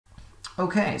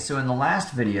Okay, so in the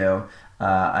last video,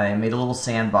 I made a little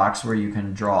sandbox where you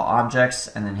can draw objects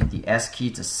and then hit the S key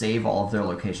to save all of their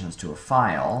locations to a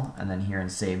file. And then here in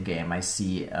Save Game, I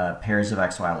see pairs of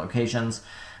XY locations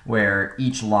where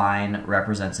each line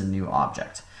represents a new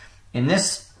object. In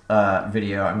this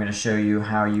video, I'm going to show you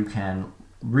how you can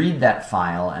read that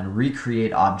file and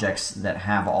recreate objects that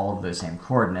have all of those same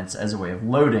coordinates as a way of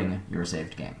loading your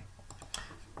saved game.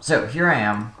 So here I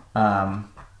am.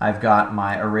 I've got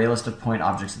my array list of point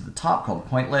objects at the top called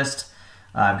point list.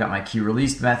 I've got my key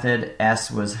released method. S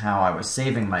was how I was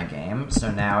saving my game. So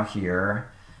now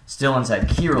here, still inside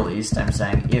key released, I'm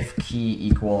saying if key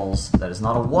equals, that is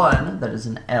not a 1, that is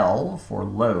an L for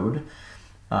load.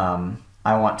 I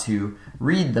want to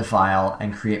read the file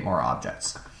and create more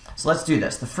objects. So let's do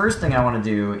this. The first thing I want to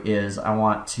do is I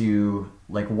want to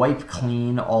wipe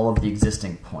clean all of the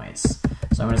existing points.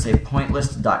 So I'm going to say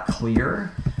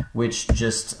pointlist.clear, which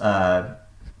just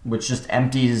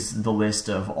empties the list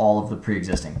of all of the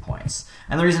pre-existing points.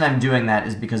 And the reason I'm doing that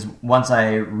is because once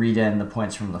I read in the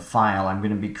points from the file, I'm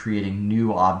going to be creating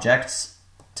new objects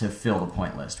to fill the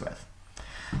point list with.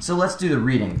 So let's do the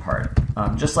reading part.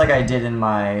 Just like I did in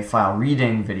my file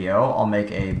reading video, I'll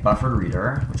make a buffered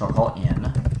reader, which I'll call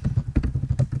in,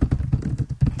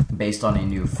 based on a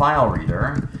new file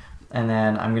reader. And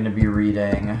then I'm going to be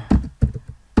reading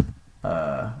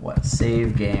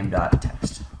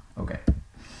savegame.text. Okay.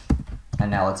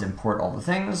 And now let's import all the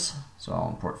things. So I'll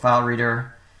import file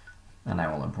reader, and I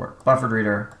will import buffered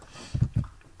reader.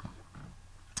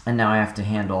 And now I have to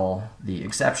handle the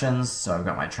exceptions. So I've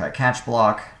got my try catch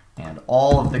block, and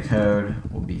all of the code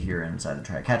will be here inside the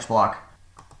try catch block.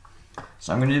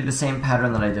 So I'm going to do the same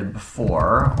pattern that I did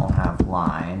before. I'll have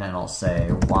line, and I'll say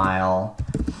while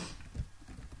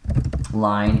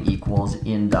line equals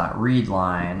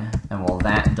in.readLine, and well,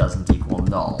 that doesn't equal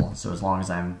null. So as long as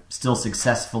I'm still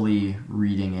successfully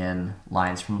reading in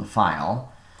lines from the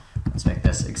file, let's make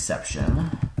this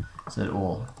exception so that it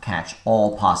will catch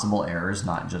all possible errors,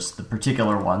 not just the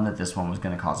particular one that this one was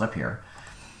going to cause up here.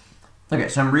 Okay,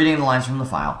 so I'm reading the lines from the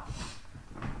file.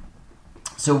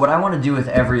 So what I want to do with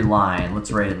every line,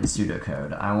 let's write it in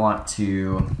pseudocode. I want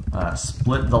to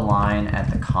split the line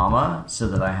at the comma so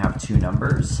that I have two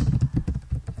numbers.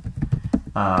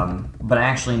 But I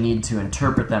actually need to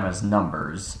interpret them as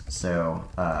numbers. So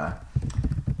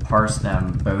parse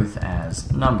them both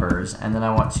as numbers, and then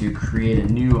I want to create a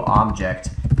new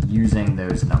object using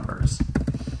those numbers.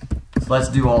 So let's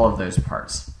do all of those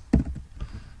parts.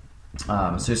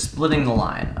 So splitting the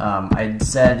line. I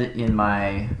said in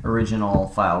my original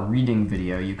file reading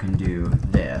video you can do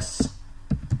this.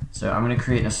 So I'm going to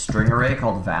create a string array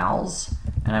called vals,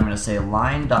 and I'm going to say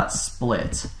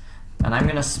line.split, and I'm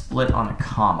going to split on a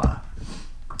comma.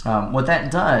 What that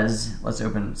does, let's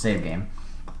open save game.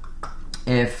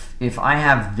 If I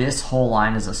have this whole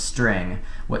line as a string,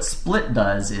 what split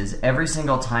does is every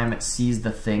single time it sees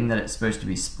the thing that it's supposed to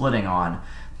be splitting on,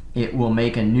 it will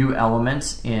make a new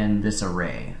element in this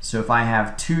array. So if I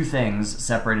have two things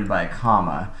separated by a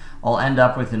comma, I'll end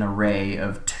up with an array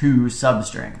of two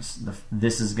substrings.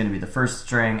 This is going to be the first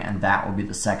string, and that will be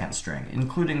the second string,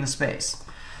 including the space.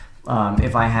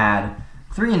 If I had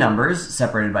three numbers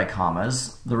separated by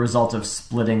commas, the result of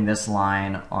splitting this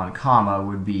line on comma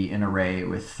would be an array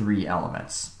with three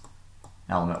elements.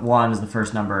 Element 1 is the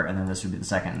first number, and then this would be the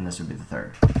second, and this would be the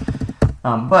third.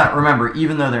 But remember,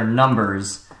 even though they're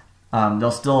numbers, they'll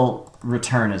still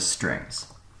return as strings.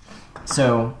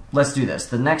 So let's do this.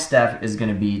 The next step is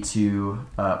going to be to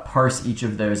parse each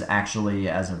of those actually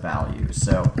as a value.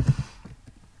 So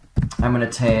I'm going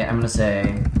to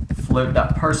say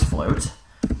float.parseFloat,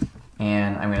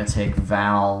 and I'm going to take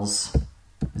vals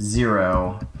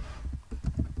 0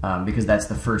 because that's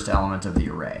the first element of the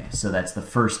array. So that's the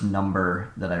first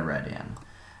number that I read in.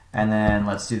 And then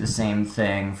let's do the same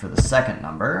thing for the second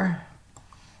number.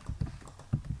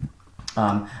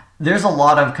 There's a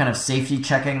lot of kind of safety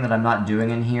checking that I'm not doing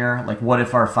in here. Like, what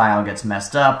if our file gets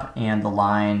messed up and the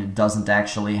line doesn't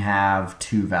actually have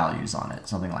two values on it,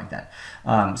 something like that.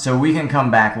 So we can come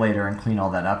back later and clean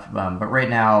all that up. But right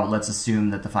now, let's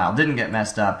assume that the file didn't get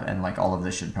messed up, and all of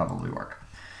this should probably work.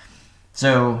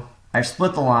 So I've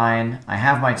split the line. I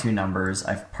have my two numbers.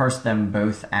 I've parsed them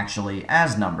both actually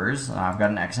as numbers. And I've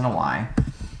got an x and a y.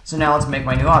 So now let's make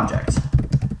my new object.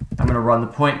 I'm going to run the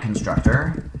point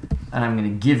constructor, and I'm going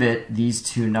to give it these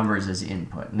two numbers as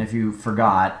input. And if you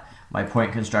forgot, my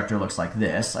point constructor looks like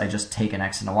this. I just take an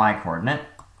x and a y coordinate,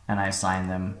 and I assign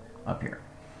them up here.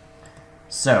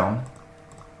 So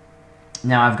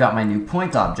now I've got my new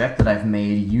point object that I've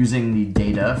made using the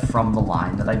data from the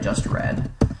line that I just read,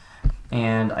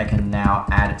 and I can now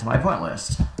add it to my point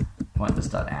list.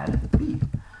 pointlist.add b.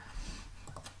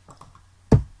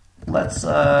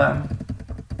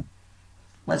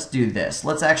 Let's do this.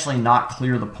 Let's actually not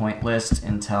clear the point list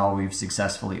until we've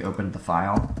successfully opened the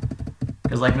file.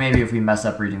 Because like maybe if we mess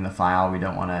up reading the file, we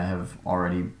don't want to have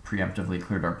already preemptively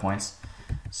cleared our points.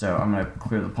 So I'm going to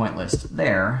clear the point list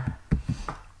there.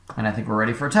 And I think we're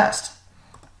ready for a test.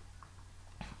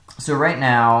 So right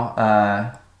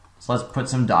now, so let's put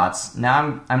some dots.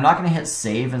 Now I'm not going to hit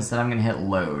save, instead I'm going to hit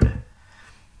load.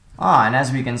 And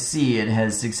as we can see, it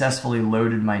has successfully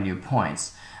loaded my new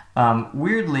points.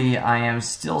 Weirdly, I am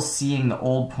still seeing the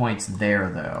old points there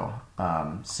though.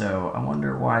 So I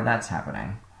wonder why that's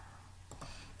happening.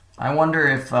 I wonder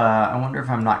if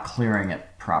I'm not clearing it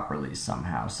properly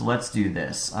somehow. So let's do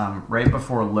this. Right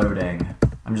before loading,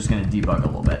 I'm just going to debug a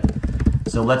little bit.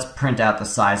 So let's print out the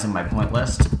size of my point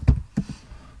list.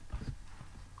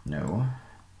 No.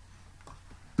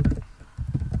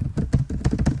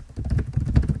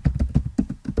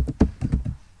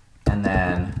 And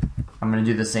then I'm going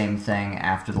to do the same thing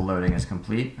after the loading is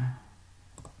complete.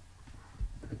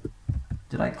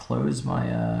 Did I close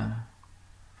my...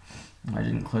 I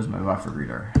didn't close my buffer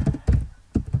reader.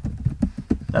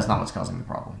 That's not what's causing the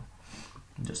problem.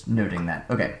 I'm just noting that.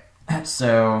 Okay,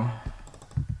 so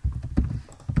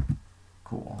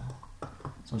cool.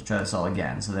 So let's try this all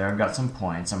again. So there I've got some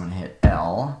points. I'm going to hit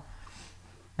L.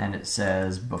 And it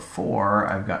says before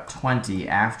I've got 20,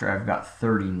 after I've got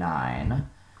 39.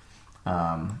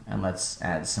 And let's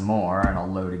add some more, and I'll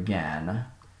load again.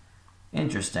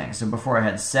 Interesting. So before I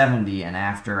had 70, and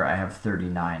after I have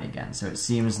 39 again. So it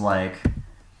seems like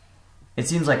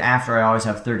after I always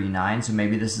have 39. So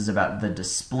maybe this is about the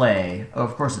display. Oh,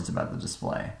 of course it's about the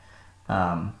display.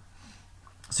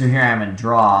 So here I am in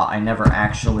draw. I'm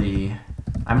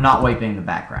not wiping the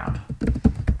background.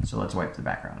 So let's wipe the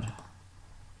background.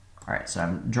 All right, so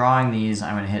I'm drawing these.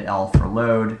 I'm going to hit L for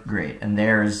load. Great. And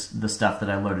there's the stuff that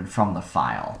I loaded from the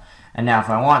file. And now if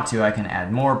I want to, I can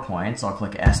add more points. I'll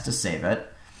click S to save it.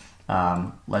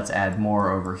 Let's add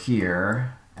more over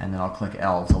here. And then I'll click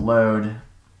L to load.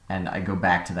 And I go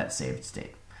back to that saved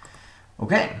state.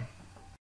 Okay.